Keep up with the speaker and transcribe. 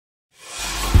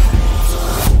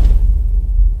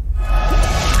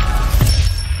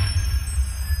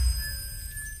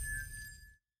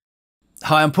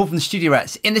Hi, I'm Paul from the Studio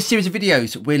Rats. In this series of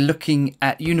videos, we're looking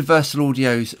at Universal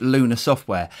Audio's Luna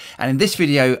software. And in this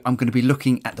video, I'm going to be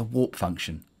looking at the warp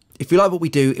function. If you like what we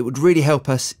do, it would really help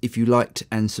us if you liked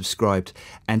and subscribed.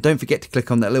 And don't forget to click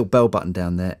on that little bell button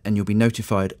down there and you'll be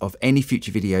notified of any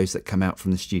future videos that come out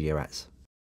from the Studio Rats.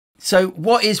 So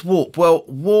what is warp? Well,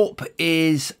 warp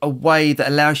is a way that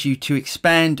allows you to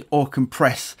expand or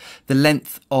compress the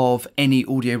length of any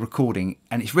audio recording,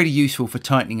 and it's really useful for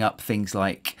tightening up things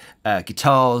like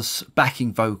guitars,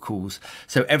 backing vocals,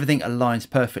 so everything aligns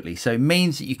perfectly. So it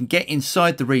means that you can get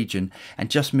inside the region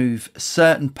and just move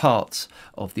certain parts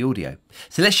of the audio.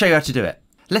 So let's show you how to do it.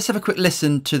 Let's have a quick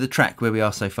listen to the track where we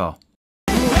are so far.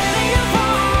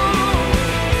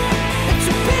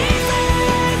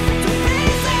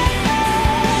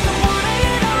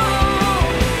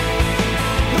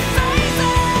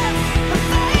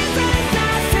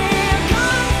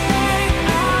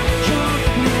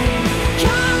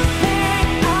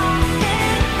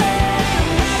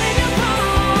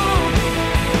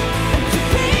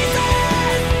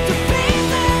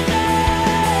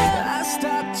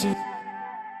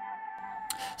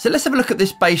 So let's have a look at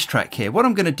this bass track here. What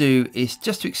I'm going to do is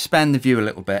just to expand the view a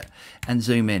little bit and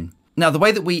zoom in. Now, the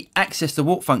way that we access the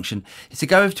warp function is to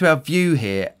go over to our view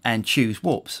here and choose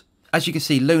warps. As you can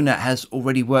see, Luna has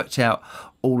already worked out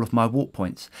all of my warp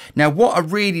points. Now, what I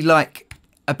really like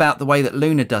about the way that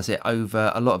Luna does it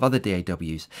over a lot of other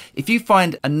DAWs, if you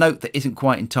find a note that isn't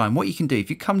quite in time, what you can do, if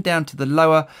you come down to the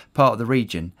lower part of the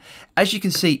region, as you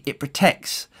can see, it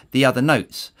protects the other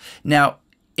notes. Now,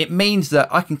 it means that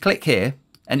I can click here,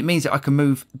 and it means that I can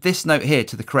move this note here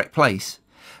to the correct place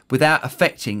without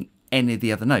affecting any of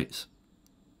the other notes,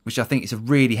 which I think is a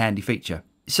really handy feature.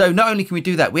 So not only can we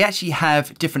do that, we actually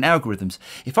have different algorithms.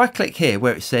 If I click here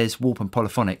where it says warp and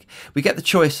polyphonic, we get the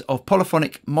choice of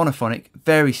polyphonic, monophonic,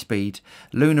 vari-speed,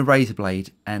 Luna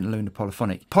Razorblade, and Luna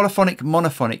Polyphonic. Polyphonic,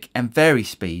 monophonic, and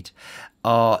vari-speed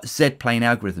are Z-plane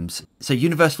algorithms. So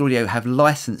Universal Audio have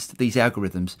licensed these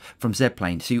algorithms from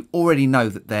Z-plane, so you already know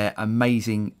that they're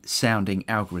amazing sounding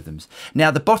algorithms.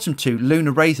 Now the bottom two,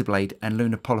 Luna Razorblade and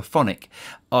Luna Polyphonic,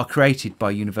 are created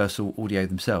by Universal Audio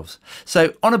themselves.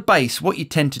 So on a bass, what you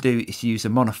tend to do is use a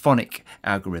monophonic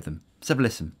algorithm. Let's have a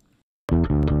listen.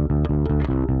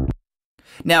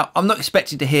 Now, I'm not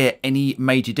expecting to hear any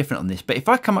major difference on this, but if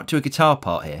I come up to a guitar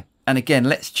part here, and again,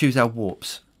 let's choose our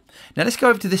warps. Now let's go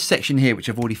over to this section here, which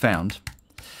I've already found,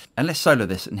 and let's solo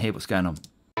this and hear what's going on.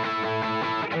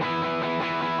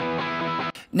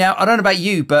 Now, I don't know about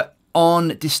you, but on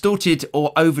distorted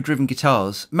or overdriven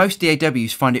guitars, most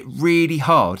DAWs find it really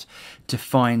hard to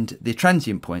find the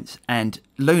transient points, and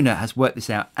Luna has worked this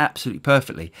out absolutely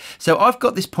perfectly. So I've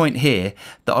got this point here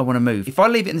that I want to move. If I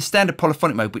leave it in the standard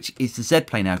polyphonic mode, which is the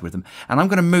Z-plane algorithm, and I'm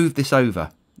going to move this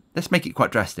over, let's make it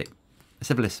quite drastic. Let's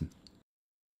have a listen.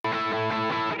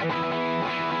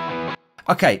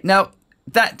 Okay, now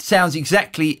that sounds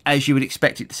exactly as you would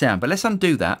expect it to sound, but let's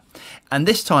undo that. And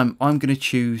this time I'm going to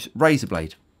choose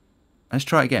Razorblade. Let's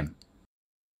try again.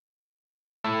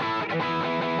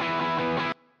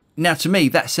 Now to me,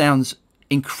 that sounds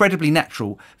incredibly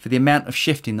natural for the amount of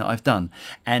shifting that I've done.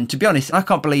 And to be honest, I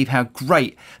can't believe how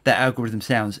great that algorithm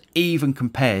sounds, even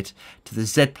compared to the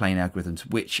Z-plane algorithms,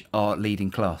 which are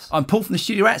leading class. I'm Paul from the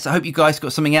Studio Rats. I hope you guys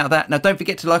got something out of that. Now don't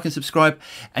forget to like and subscribe,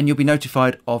 and you'll be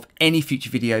notified of any future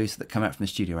videos that come out from the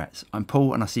Studio Rats. I'm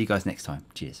Paul, and I'll see you guys next time.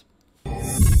 Cheers.